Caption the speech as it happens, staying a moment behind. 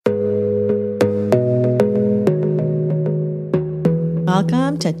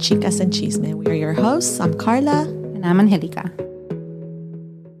welcome to Chicas and Chisme. We are your hosts. I'm Carla. And I'm Angelica.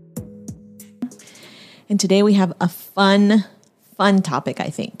 And today we have a fun topic,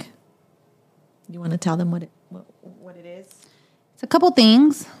 I think. You want to tell them what it is? It's a couple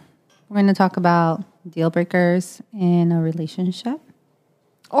things. We're going to talk about deal breakers in a relationship.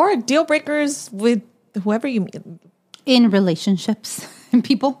 Or deal breakers with whoever you meet. In relationships and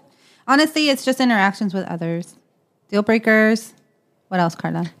people. Honestly, it's just interactions with others. Deal breakers. What else,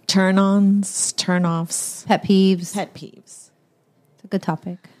 Carla? Turn-ons, turn-offs. Pet peeves. Pet peeves. It's a good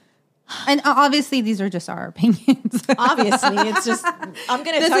topic. And obviously, these are just our opinions. Obviously, it's just, I'm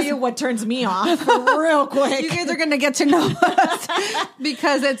going to tell you what turns me off real quick. You guys are going to get to know us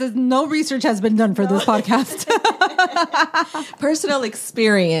because no research has been done for this podcast. Personal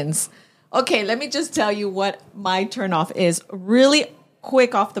experience. Okay, let me just tell you what my turnoff is really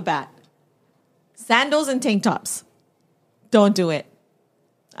quick off the bat. Sandals and tank tops. Don't do it.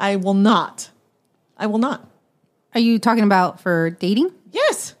 I will not. Are you talking about for dating?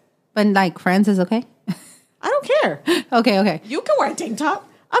 Yes. But like friends is okay? I don't care. Okay. You can wear a tank top.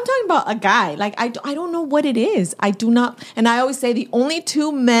 I'm talking about a guy. Like, I don't know what it is. I do not. And I always say the only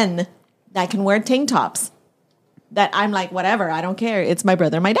two men that can wear tank tops that I'm like, whatever, I don't care. It's my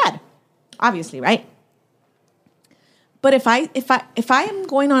brother and my dad. Obviously, right? But if I am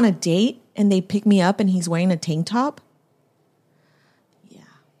going on a date and they pick me up and he's wearing a tank top, yeah,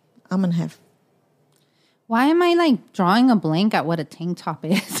 I'm going to have. Why am I like drawing a blank at what a tank top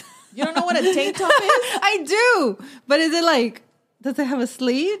is? You don't know what a tank top is? I do. But is it like, does it have a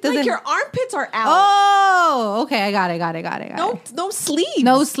sleeve? Your armpits are out. Oh, okay. I got it. No sleeves.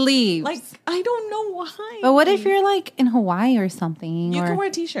 No sleeves. Like, I don't know why. But what if you're like in Hawaii or something? You can wear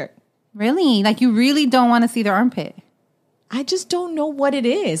a t-shirt. Really? Like you really don't want to see their armpit? I just don't know what it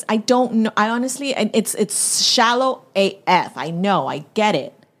is. I don't know. I honestly, it's shallow AF. I know. I get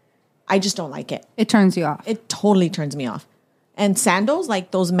it. I just don't like it. It turns you off. It totally turns me off. And sandals,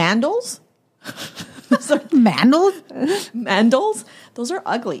 like those mandals. Mandals? Mandals, those are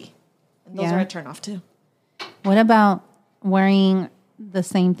ugly. And those Yeah. are a turn off too. What about wearing the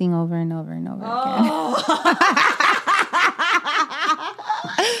same thing over and over and over again?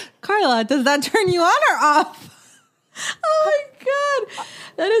 Carla, does that turn you on or off? Oh my God.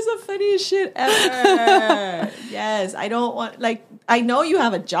 That is the funniest shit ever. Yes. I don't want, like, I know you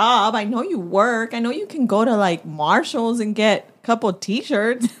have a job. I know you work. I know you can go to like Marshall's and get a couple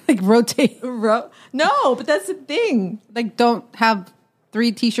t-shirts. Like rotate. No, but that's the thing. Like don't have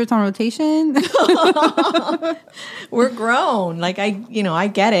 3 t-shirts on rotation. We're grown. Like I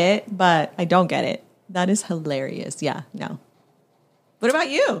get it, but I don't get it. That is hilarious. Yeah, no. What about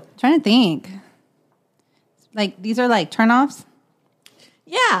you? Trying to think. Like these are like turnoffs.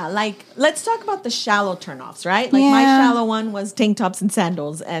 Yeah, like let's talk about the shallow turnoffs, right? Like my shallow one was tank tops and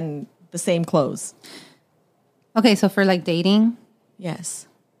sandals and the same clothes. Okay, so for like dating, yes.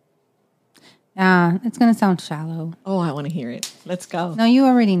 it's gonna sound shallow. Oh, I want to hear it. Let's go. No, you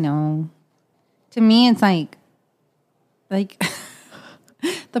already know. To me, it's like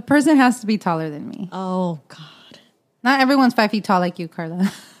the person has to be taller than me. Oh God. Not everyone's 5 feet tall like you,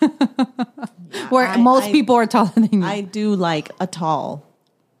 Carla. Yeah, Where most people are taller than you. I do like a tall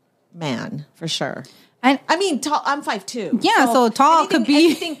man for sure. I mean, tall. I'm 5'2". Yeah, so tall could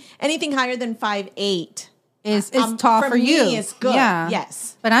be anything higher than 5'8" is tall for you. Me is good. Yeah.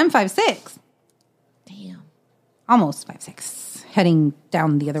 Yes. But I'm 5'6". Damn. Almost 5'6", heading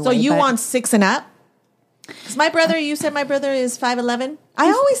down the other way. So you want 6 and up? Because my brother, you said my brother is 5'11".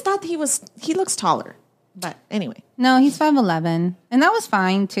 I always thought he looks taller. But anyway. No, he's 5'11", and that was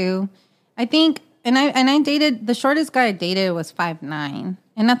fine too. I think, and I dated, the shortest guy I dated was 5'9",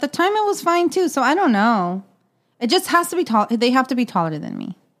 and at the time it was fine too. So I don't know. It just has to be tall. They have to be taller than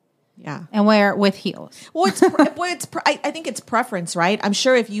me. Yeah, and wear with heels. Well, I think it's preference, right? I'm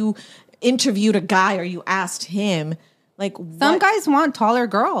sure if you interviewed a guy or you asked him, like, some guys want taller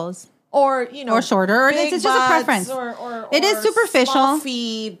girls. Or, or shorter, or it's just a preference. Or it is superficial. Small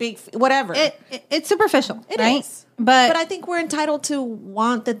feet, big feet, whatever. It's superficial, it right? Is. But I think we're entitled to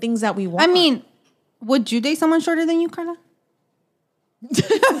want the things that we want. I mean, would you date someone shorter than you, Carla?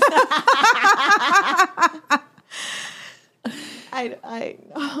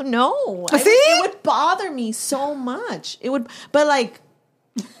 No. See? It would bother me so much. It would, but like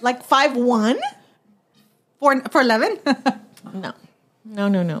 5'1"? For 11? No.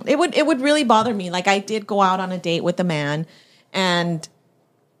 No. It would really bother me. Like I did go out on a date with a man and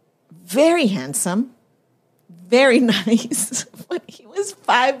very handsome, very nice, but he was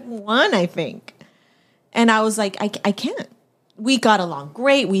 5'1", I think. And I was like, I can't. We got along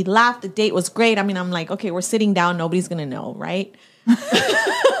great. We laughed. The date was great. I mean, I'm like, okay, we're sitting down. Nobody's going to know, right?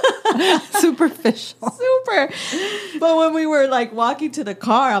 Superficial. Super. But when we were like walking to the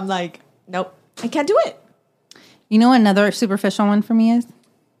car, I'm like, nope, I can't do it. You know another superficial one for me is?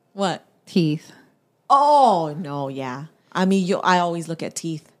 What? Teeth. Oh, no, yeah. I mean, I always look at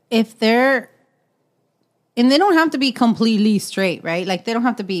teeth. If they're, and they don't have to be completely straight, right? Like they don't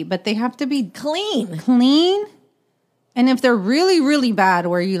have to be, but they have to be clean. And if they're really, really bad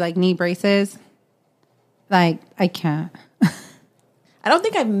where you like need braces, like I can't. I don't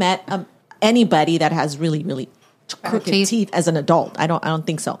think I've met anybody that has really, really crooked teeth as an adult. I don't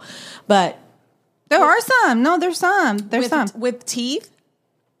think so. But there are some. No, there's some. There's some. With teeth.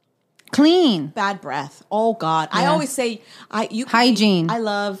 Clean. Bad breath. Oh God. Yeah. I always say hygiene. I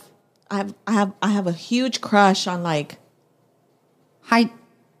have a huge crush on like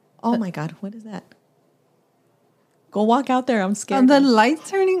oh my God, what is that? Go walk out there. I'm scared. The light's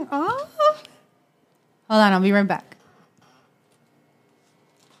turning off. Hold on, I'll be right back.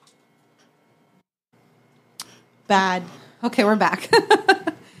 Bad. Okay, we're back.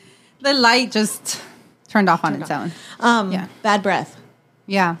 The light just turned off on its own. Yeah. Bad breath.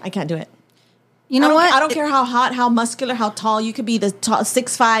 Yeah. I can't do it. You know what? I don't care how hot, how muscular, how tall. You could be the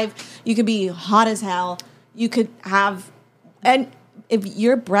 6'5". You could be hot as hell. You could have, and if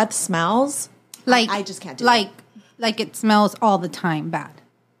your breath smells, like I just can't do it. Like it smells all the time bad.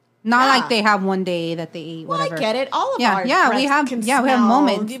 Not like they have one day that they eat whatever. I get it. All of our we have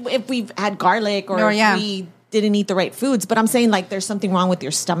moments if we've had garlic or if we didn't eat the right foods. But I'm saying like there's something wrong with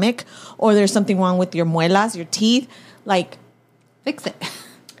your stomach or there's something wrong with your muelas, your teeth. Like fix it.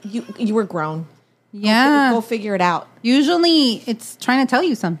 You were grown. Yeah. Go figure it out. Usually it's trying to tell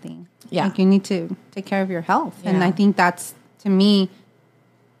you something. Yeah. Like you need to take care of your health. Yeah. And I think that's, to me,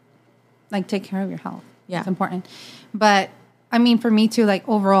 like take care of your health. Yeah. It's important. But I mean, for me too, like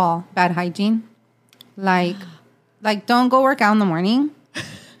overall bad hygiene, like don't go work out in the morning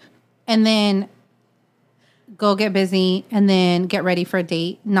and then go get busy and then get ready for a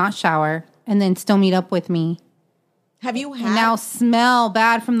date, not shower, and then still meet up with me. Have you had? And now smell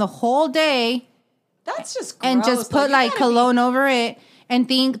bad from the whole day. That's just gross. And just put like cologne over it and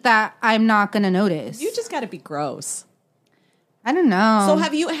think that I'm not going to notice. You just got to be gross. I don't know. So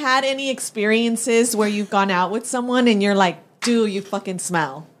have you had any experiences where you've gone out with someone and you're like, dude, you fucking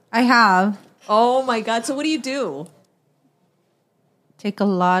smell? I have. Oh my God. So what do? Take a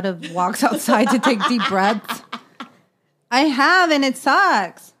lot of walks outside to take deep breaths. I have, and it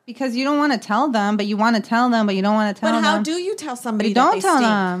sucks because you don't want to tell them, but you want to tell them, but you don't want to tell them. But how do you tell somebody you don't tell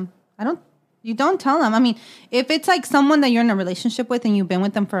them. You don't tell them. I mean, if it's like someone that you're in a relationship with and you've been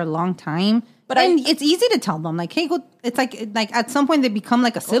with them for a long time, it's easy to tell them. Like, hey, go. It's like at some point they become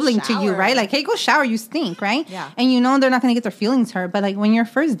like a sibling to you, right? Like, hey, go shower. You stink, right? Yeah. And you know they're not going to get their feelings hurt. But like when you're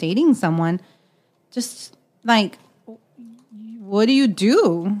first dating someone, just like, what do you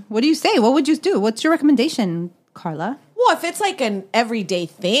do? What do you say? What would you do? What's your recommendation, Carla? Well, if it's like an everyday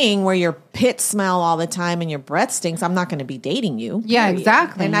thing where your pits smell all the time and your breath stinks, I'm not going to be dating you. Yeah,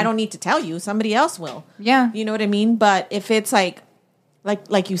 exactly. And I don't need to tell you. Somebody else will. Yeah. You know what I mean? But if it's like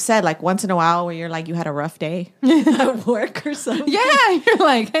you said, like once in a while where you're like, you had a rough day at work or something. Yeah. You're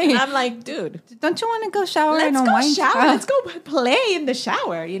like, hey. And I'm like, dude. Don't you want to go shower? Let's go shower. Let's go play in the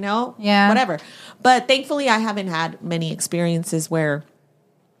shower, you know? Yeah. Whatever. But thankfully, I haven't had many experiences where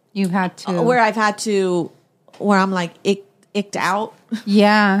you've had to. Where I've had to, where I'm like icked out.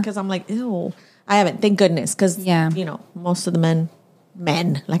 Yeah. Because I'm like, ew. I haven't, thank goodness. Because, you know, most of the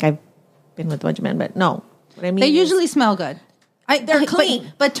men, like I've been with a bunch of men, but no. What I mean they usually smell good. They're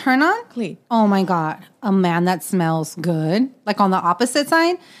clean. But turn on? Clean. Oh my God. A man that smells good. Like on the opposite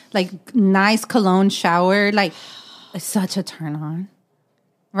side, like nice cologne shower. Like it's such a turn on.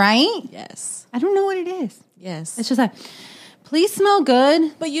 Right? Yes. I don't know what it is. Yes. It's just like, please smell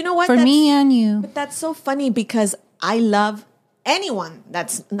good. But you know what? For me and you. But that's so funny because I love anyone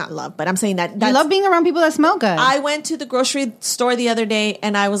that's not love, but I'm saying that. You love being around people that smell good. I went to the grocery store the other day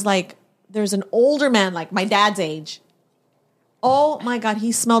and I was like, there's an older man, like my dad's age. Oh my God,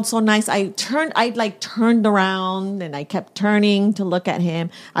 he smelled so nice. I turned around and I kept turning to look at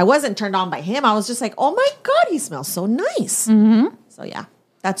him. I wasn't turned on by him. I was just like, oh my God, he smells so nice. Mm-hmm. So yeah,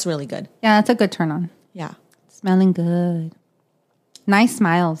 that's really good. Yeah, that's a good turn on. Yeah. Smelling good. Nice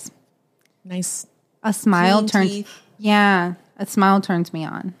smiles. Nice. A smile turns. Teeth. Yeah, a smile turns me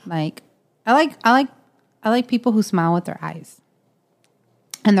on. Like I like people who smile with their eyes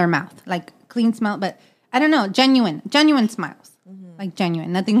and their mouth. Like clean smile, but I don't know, genuine smiles. Mm-hmm. Like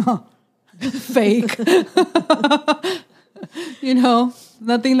genuine, nothing fake. You know,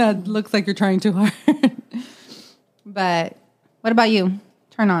 nothing that looks like you're trying too hard. But what about you?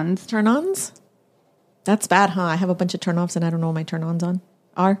 Turn-ons. Turn-ons? That's bad, huh? I have a bunch of turn-offs and I don't know what my turn-ons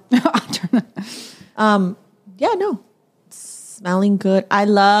are. Yeah, no. Smelling good. I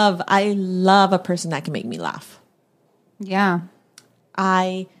love a person that can make me laugh. Yeah.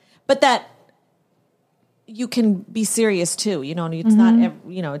 But that you can be serious too, you know, and it's not,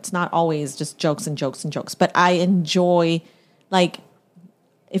 you know, it's not always just jokes and jokes and jokes, but I enjoy, like,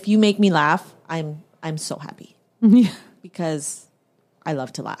 if you make me laugh, I'm so happy. Yeah. Because I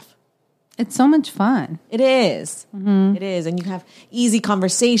love to laugh. It's so much fun. It is. It is. And you have easy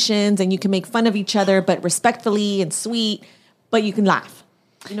conversations and you can make fun of each other, but respectfully and sweet, but you can laugh.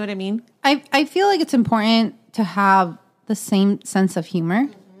 You know what I mean? I feel like it's important to have the same sense of humor,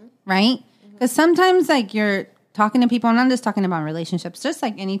 right? Because sometimes, like, you're talking to people, and I'm just talking about relationships, just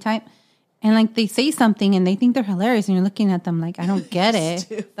like any type, and like they say something and they think they're hilarious, and you're looking at them like, I don't get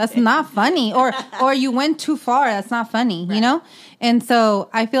it. That's not funny. Or you went too far. That's not funny, you know? And so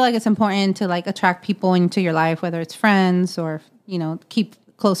I feel like it's important to like attract people into your life, whether it's friends or, you know, keep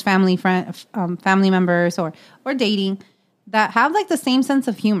close family members or dating that have like the same sense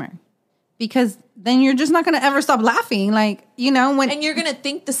of humor. Because then you're just not going to ever stop laughing. Like, you know, and you're going to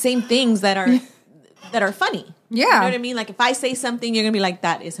think the same things that are funny. Yeah. You know what I mean? Like if I say something, you're going to be like,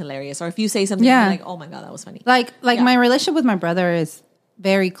 that is hilarious. Or if you say something, you're like, oh my God, that was funny. Like my relationship with my brother is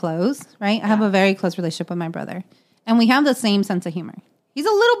very close, right? I have a very close relationship with my brother. And we have the same sense of humor. He's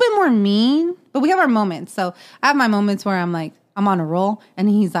a little bit more mean, but we have our moments. So I have my moments where I'm like, I'm on a roll, and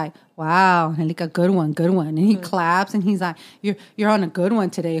he's like, wow, like a good one. And he claps, and he's like, you're on a good one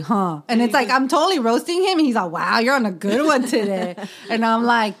today, huh? And it's like, I'm totally roasting him, and he's like, wow, you're on a good one today. And I'm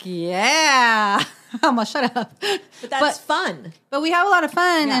like, yeah. I'm gonna shut up. But that's fun. But we have a lot of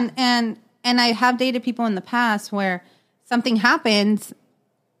fun, and I have dated people in the past where something happens,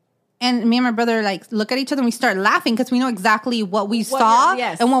 and me and my brother like look at each other and we start laughing because we know exactly what we saw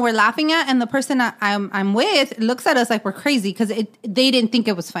and what we're laughing at, and the person that I'm with looks at us like we're crazy because they didn't think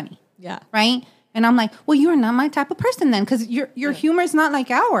it was funny. Yeah. Right. And I'm like, well, you are not my type of person then, because your humor is not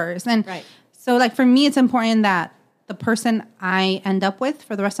like ours. And so like for me, it's important that the person I end up with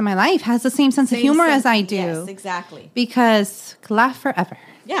for the rest of my life has the same sense of humor as I do. Yes, exactly. Because laugh forever.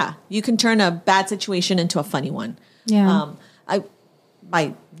 Yeah. You can turn a bad situation into a funny one. Yeah.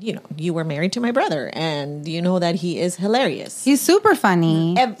 You know, you were married to my brother, and you know that he is hilarious. He's super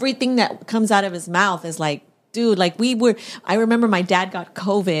funny. Everything that comes out of his mouth is like, dude, like I remember my dad got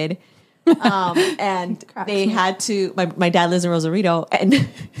COVID, and they had to, my dad lives in Rosarito, and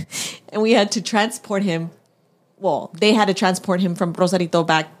we had to transport him. Well, they had to transport him from Rosarito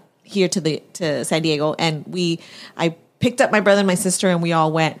back here to San Diego, and I picked up my brother and my sister, and we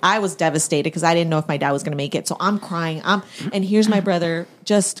all went. I was devastated because I didn't know if my dad was going to make it. So I'm crying. And here's my brother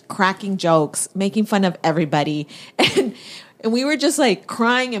just cracking jokes, making fun of everybody. And we were just like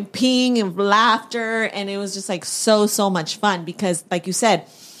crying and peeing and laughter. And it was just like so much fun because, like you said,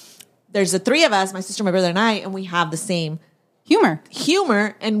 there's the three of us, my sister, my brother, and I, and we have the same humor.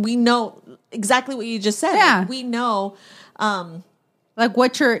 And we know exactly what you just said. Yeah. Like, we know, like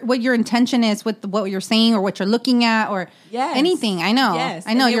what your intention is with what you're saying or what you're looking at or anything. I know. Yes.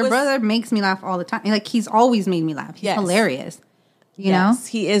 I know. Your brother makes me laugh all the time. Like he's always made me laugh. He's hilarious. You know?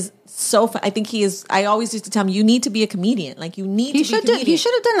 He is so fun. I think he is. I always used to tell him, you need to be a comedian. Like you need to be a comedian. He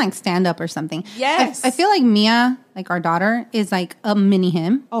should have done like stand up or something. Yes. I feel like Mia, like our daughter, is like a mini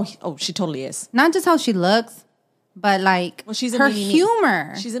him. Oh, she totally is. Not just how she looks, but like she's her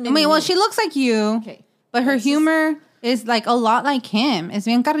humor. She's a mini well, she looks like you. Okay. But her humor is like a lot like him. Es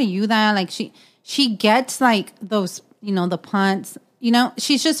bien carrilluda. Like she gets like those, you know, the punts. You know,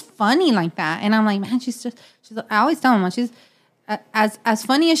 she's just funny like that. And I'm like, man, she's. I always tell him, she's as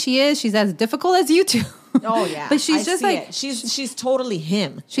funny as she is. She's as difficult as you two. Oh yeah, but she's just like she's totally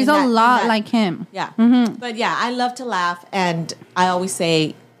him. She's a lot like him. Yeah, but yeah, I love to laugh, and I always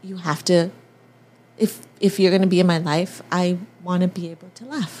say you have to. If you're going to be in my life, I want to be able to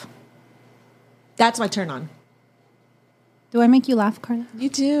laugh. That's my turn on. Do I make you laugh, Carla? You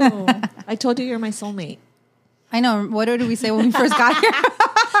do. I told you you're my soulmate. I know. What did we say when we first got here?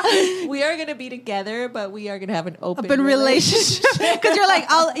 We are going to be together, but we are going to have an open relationship. Because you're like,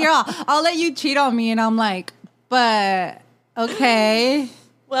 I'll let you cheat on me, and I'm like, but okay.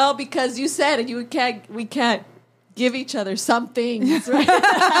 Well, because you said we can't give each other some things, right?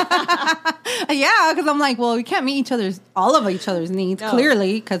 Yeah, because I'm like, well, we can't meet all of each other's needs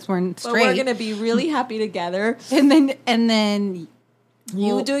clearly because we're straight. But we're going to be really happy together, and then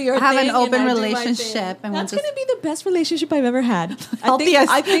you do your have thing an open relationship, and that's going to be the best relationship I've ever had.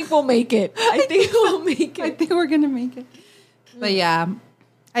 I think we'll make it. I think we'll make it. I think we're going to make it. But yeah,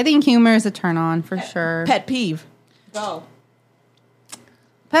 I think humor is a turn on for sure. Pet peeve. Go.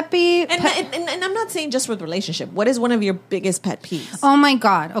 Pet peeve. And I'm not saying just with relationship. What is one of your biggest pet peeves? Oh my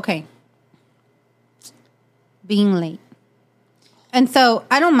God. Okay. Being late. And so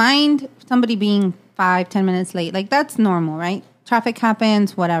I don't mind somebody being 5-10 minutes late. Like, that's normal, right? Traffic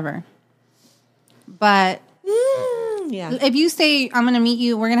happens, whatever. But Yeah. if you say, I'm going to meet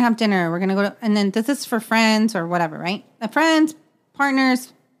you, we're going to have dinner, we're going to go to, and then this is for friends or whatever, right? Friends,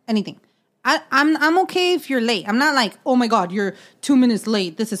 partners, anything. I'm okay if you're late. I'm not like, oh my God, you're 2 minutes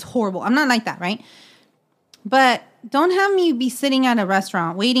late. This is horrible. I'm not like that, right? But don't have me be sitting at a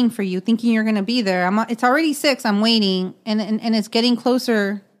restaurant waiting for you, thinking you're going to be there. It's already 6. I'm waiting, and it's getting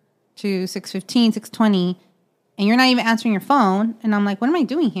closer to 6:15, 6:20, and you're not even answering your phone. And I'm like, what am I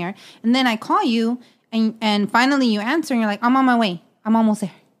doing here? And then I call you, and finally you answer, and you're like, I'm on my way. I'm almost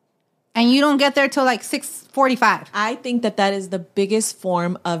there. And you don't get there till like 6:45. I think that is the biggest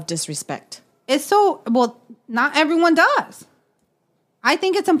form of disrespect. It's so, well, not everyone does. I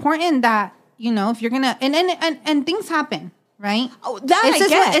think it's important that, if you're going to, and things happen, right? Oh, that it's I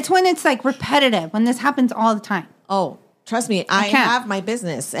get. It's when it's like repetitive, when this happens all the time. Oh, trust me. I have my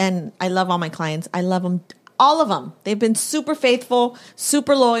business and I love all my clients. I love them. All of them. They've been super faithful,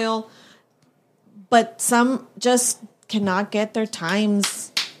 super loyal, but some just cannot get their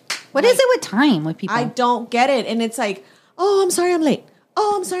times. What is it with time with people? I don't get it. And it's like, oh, I'm sorry I'm late.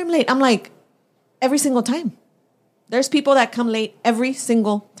 Oh, I'm sorry I'm late. I'm like, every single time. There's people that come late every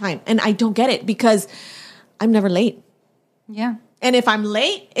single time. And I don't get it because I'm never late. Yeah. And if I'm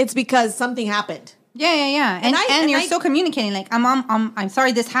late, it's because something happened. Yeah. And you're still communicating. Like, I'm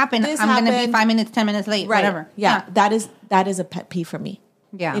sorry this happened. I'm going to be 5 minutes, 10 minutes late, right. whatever. Yeah. That is a pet peeve for me.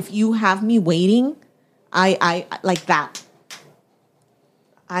 Yeah. If you have me waiting, I like that.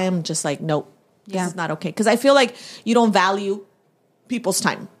 I am just like, nope, this is not okay. Because I feel like you don't value people's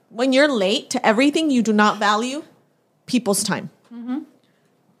time. When you're late to everything, you do not value people's time. Mm-hmm.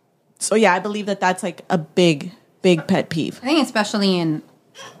 So yeah, I believe that's like a big pet peeve. I think especially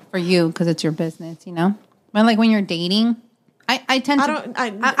for you, because it's your business, But like when you're dating, I tend to,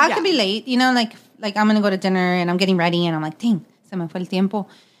 I could be late, like I'm going to go to dinner and I'm getting ready and I'm like, dang, se me fue el tiempo.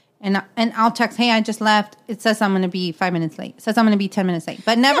 And I'll text, hey, I just left. It says I'm going to be 5 minutes late. It says I'm going to be 10 minutes late.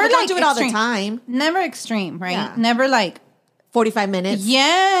 But never don't do it all the time. Never extreme, right? Yeah. Never like 45 minutes.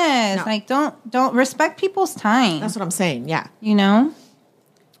 Yes. No. Like don't respect people's time. That's what I'm saying. Yeah.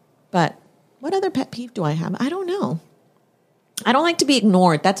 But what other pet peeve do I have? I don't know. I don't like to be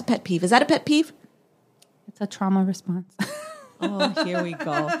ignored. That's a pet peeve. Is that a pet peeve? It's a trauma response. Oh, here we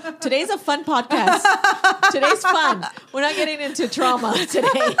go. Today's a fun podcast. Today's fun. We're not getting into trauma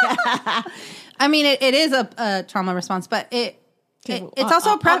today. I mean, it is a trauma response, but it's also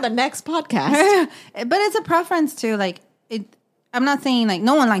on the next podcast. But it's a preference too. Like I'm not saying like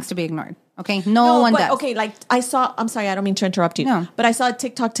no one likes to be ignored. Okay, no one does. Okay, like I'm sorry, I don't mean to interrupt you. No. But I saw a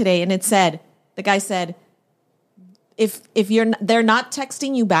TikTok today, and the guy said, if they're not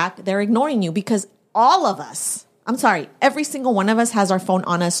texting you back, they're ignoring you because all of us. I'm sorry. Every single one of us has our phone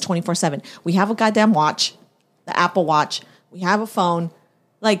on us 24/7. We have a goddamn watch, the Apple Watch. We have a phone.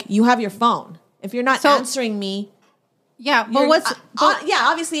 Like, you have your phone. If you're not answering me. Yeah, but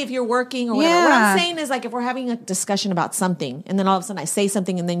obviously if you're working or whatever. Yeah. What I'm saying is like if we're having a discussion about something and then all of a sudden I say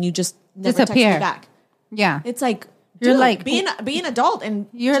something and then you just never disappear. text me back. Yeah. It's like, you're like, be an adult and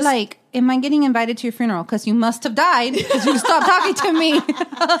you're like, am I getting invited to your funeral? Because you must have died because you stopped talking to me.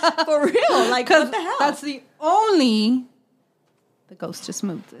 For real. Like, what the hell? That's the ghost just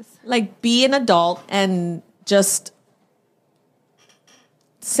moved this. Like, be an adult and just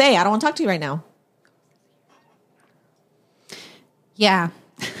say, I don't want to talk to you right now. Yeah.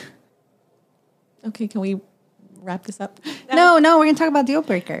 Okay, can we wrap this up? No, we're going to talk about deal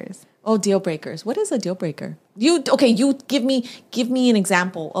breakers. Oh, deal breakers. What is a deal breaker? You give me an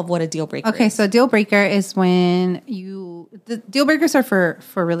example of what a deal breaker is. Okay, so deal breaker is when the deal breakers are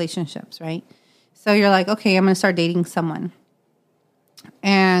for relationships, right? So you're like, okay, I'm going to start dating someone.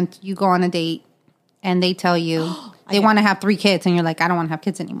 And you go on a date and they tell you they want to have 3 kids and you're like, I don't want to have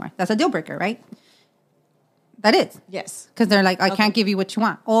kids anymore. That's a deal breaker, right? That is. Yes. Because they're like, I can't give you what you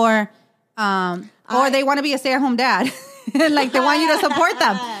want. Or they want to be a stay-at-home dad. Like, they want you to support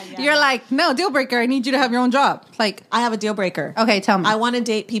them. Yeah. You're like, no, deal breaker. I need you to have your own job. Like, I have a deal breaker. Okay, tell me. I want to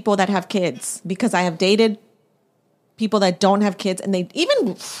date people that have kids because I have dated people that don't have kids, and they even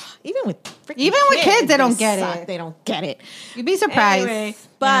with kids, they don't get it. They don't get it. You'd be surprised. Anyway,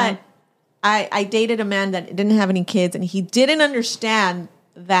 but yeah. I dated a man that didn't have any kids, and he didn't understand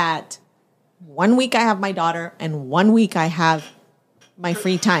that 1 week I have my daughter and 1 week I have my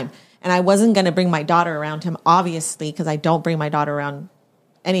free time. And I wasn't going to bring my daughter around him, obviously, because I don't bring my daughter around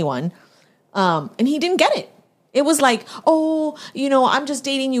anyone. And he didn't get it. It was like, oh, I'm just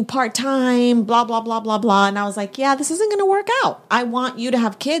dating you part-time, blah, blah, blah, blah, blah. And I was like, yeah, this isn't going to work out. I want you to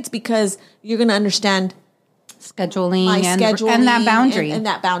have kids because you're going to understand scheduling my and scheduling that boundary. And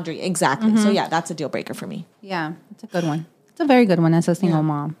that boundary. Exactly. So yeah, that's a deal breaker for me. Yeah, it's a good one. It's a very good one as a single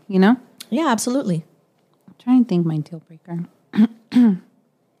mom, you know? Yeah, absolutely. I'm trying to think my deal breaker.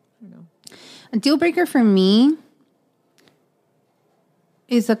 A deal breaker for me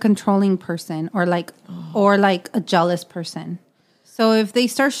is a controlling person or like a jealous person. So if they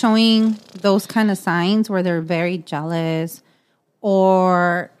start showing those kind of signs where they're very jealous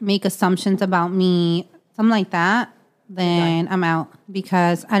or make assumptions about me, something like that, then I'm out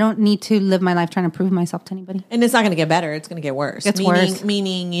because I don't need to live my life trying to prove myself to anybody. And it's not going to get better. It's going to get worse. Worse.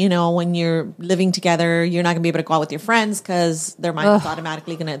 Meaning, when you're living together, you're not going to be able to go out with your friends because their mind is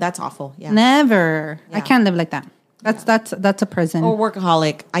automatically going to, that's awful. Yeah. Never. Yeah. I can't live like that. That's a prison. Or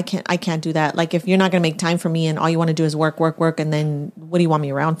workaholic. I can't do that. Like if you're not going to make time for me and all you want to do is work, and then what do you want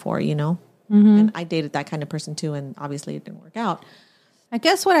me around for, And I dated that kind of person too. And obviously it didn't work out. I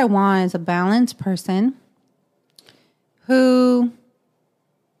guess what I want is a balanced person who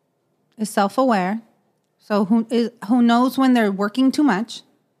is self-aware. So who knows when they're working too much,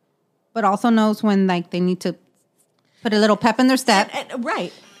 but also knows when like they need to put a little pep in their step.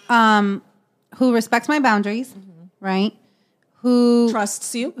 Right. Who respects my boundaries, right? Who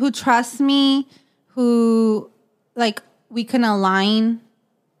trusts you, who trusts me, who like we can align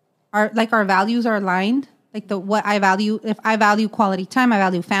our values are aligned. Like what I value, if I value quality time, I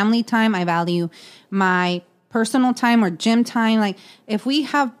value family time, I value my personal time or gym time. Like if we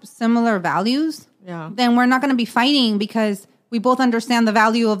have similar values, then we're not going to be fighting because we both understand the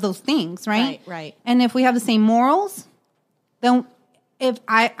value of those things, right? Right. And if we have the same morals, then if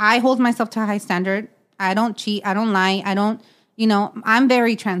I hold myself to a high standard, I don't cheat, I don't lie, I don't, I'm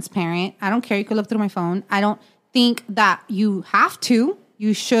very transparent. I don't care. You could look through my phone. I don't think that you have to.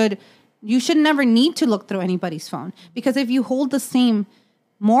 You should never need to look through anybody's phone because if you hold the same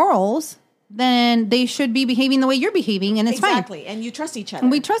morals, then they should be behaving the way you're behaving and it's fine. Exactly. And you trust each other. And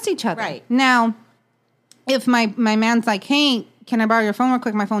we trust each other. Right. Now, if my man's like, hey, can I borrow your phone real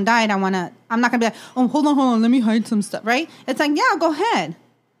quick? My phone died. I'm not going to be like, oh, hold on. Let me hide some stuff, right? It's like, yeah, go ahead.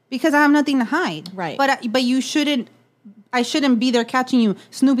 Because I have nothing to hide. Right. But I shouldn't be there catching you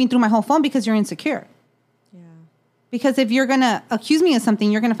snooping through my whole phone because you're insecure. Yeah. Because if you're going to accuse me of something,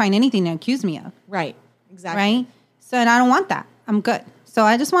 you're going to find anything to accuse me of. Right. Exactly. Right? So, and I don't want that. I'm good. So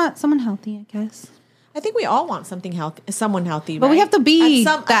I just want someone healthy, I guess. I think we all want someone healthy, but right? we have to be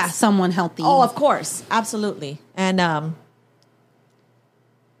someone healthy. Oh, of course. Absolutely. And I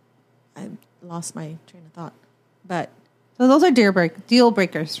lost my train of thought. But so those are deal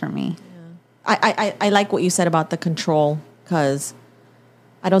breakers for me. Yeah. I like what you said about the control because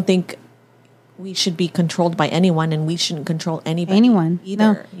I don't think we should be controlled by anyone and we shouldn't control anyone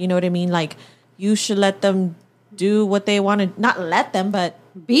either. No. You know what I mean? Like you should let them do what they want to, not let them, but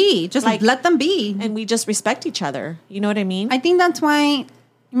let them be. And we just respect each other. You know what I mean? I think that's why,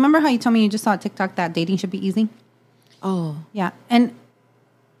 remember how you told me you just saw on TikTok that dating should be easy? Oh. Yeah. And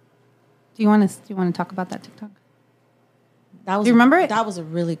do you want to talk about that TikTok? Do you remember it? That was a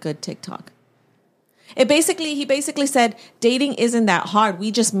really good TikTok. He basically said dating isn't that hard.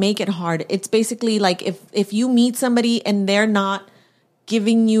 We just make it hard. It's basically like if you meet somebody and they're not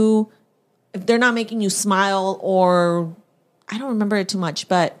giving you, if they're not making you smile, or I don't remember it too much,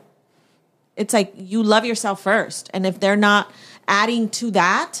 but it's like you love yourself first. And if they're not adding to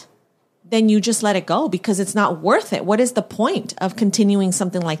that, then you just let it go because it's not worth it. What is the point of continuing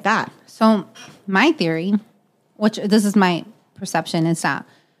something like that? So my theory, which this is my perception, is that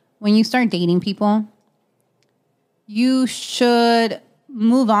when you start dating people, you should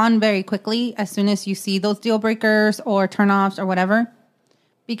move on very quickly as soon as you see those deal breakers or turnoffs or whatever.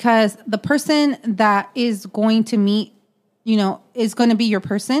 Because the person that is going to meet, is going to be your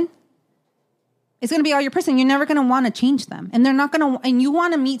person. It's going to be all your person. You're never going to want to change them. And they're not going to, and you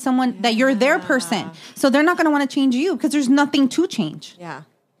want to meet someone that you're their person. So they're not going to want to change you because there's nothing to change. Yeah.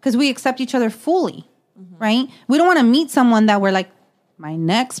 Because we accept each other fully, right? We don't want to meet someone that we're like, my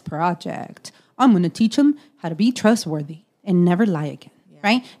next project, I'm going to teach them how to be trustworthy and never lie again,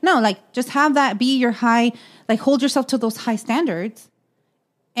 right? No, like just have that be your high, like hold yourself to those high standards.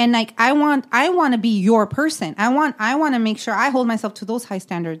 And like, I want to be your person. I want to make sure I hold myself to those high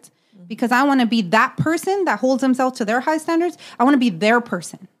standards because I want to be that person that holds themselves to their high standards. I want to be their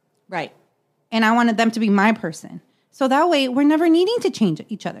person. Right. And I wanted them to be my person. So that way we're never needing to change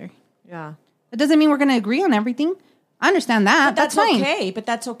each other. Yeah. It doesn't mean we're going to agree on everything. I understand that. But that's fine. Okay. But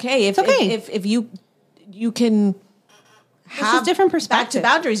that's okay. It's okay. If you can have different back to perspective.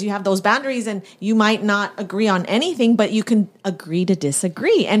 boundaries. You have those boundaries, and you might not agree on anything, but you can agree to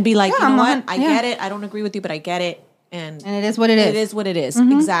disagree and be like, you know what? I get it. I don't agree with you, but I get it. And it is what it is. It is what it is.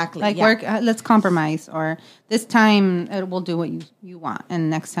 Exactly. Like let's compromise, or this time we'll do what you want, and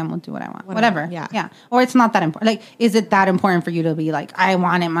next time we'll do what I want. Whatever. Yeah. Or it's not that important. Like, is it that important for you to be like, I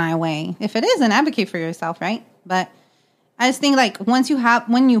want it my way? If it is, then advocate for yourself, right? But I just think like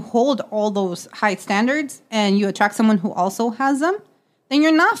when you hold all those high standards and you attract someone who also has them, then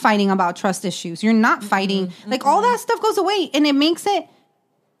you're not fighting about trust issues. You're not fighting. Like all that stuff goes away, and it makes it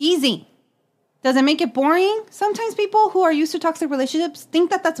easy. Does it make it boring? Sometimes people who are used to toxic relationships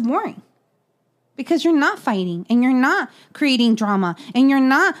think that that's boring because you're not fighting and you're not creating drama and you're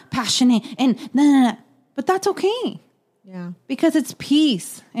not passionate and but that's okay. Yeah. Because it's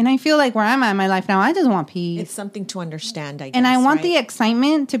peace. And I feel like where I'm at in my life now, I just want peace. It's something to understand, I guess. And I want the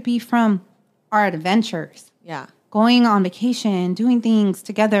excitement to be from our adventures. Yeah. Going on vacation, doing things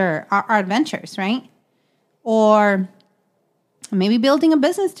together, our adventures, right? Or maybe building a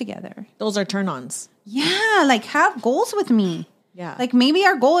business together. Those are turn-ons. Yeah, like have goals with me. Yeah. Like maybe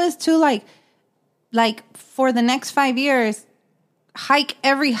our goal is to like for the next 5 years, hike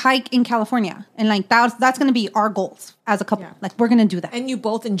every hike in California. And like that's going to be our goals as a couple. Yeah. Like we're going to do that. And you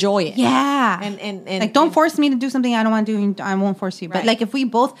both enjoy it. Yeah. And like don't force me to do something I don't want to do. I won't force you. Right. But like if we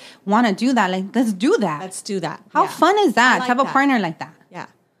both want to do that, like let's do that. Let's do that. How fun is that to have a partner like that? Yeah.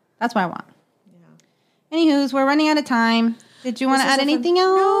 That's what I want. Yeah. Anywho's, we're running out of time. Did you want to add anything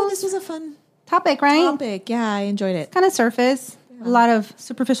else? No, this was a fun topic, right? Yeah, I enjoyed it. It's kind of surface. A lot of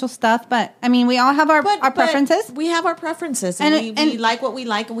superficial stuff, but I mean, we all have our preferences. We have our preferences, and we like what we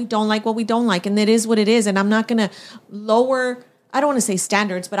like, and we don't like what we don't like, and it is what it is. And I'm not going to lower. I don't want to say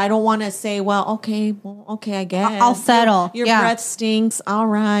standards, but I don't want to say, okay, I guess I'll settle. Your breath stinks. All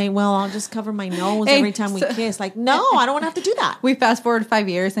right, well, I'll just cover my nose every time we kiss. Like, no, I don't want to have to do that. We fast forward 5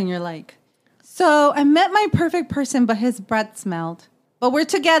 years, and you're like, so I met my perfect person, but his breath smelled. But we're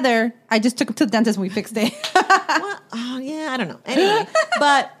together. I just took him to the dentist and we fixed it. Well, yeah, I don't know. Anyway,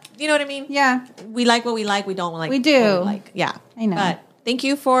 but you know what I mean? Yeah. We like what we like. We don't like we do. what we like. Yeah. I know. But thank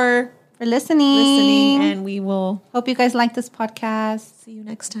you for listening. And we will hope you guys like this podcast. See you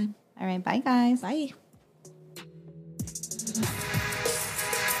next time. All right. Bye, guys. Bye.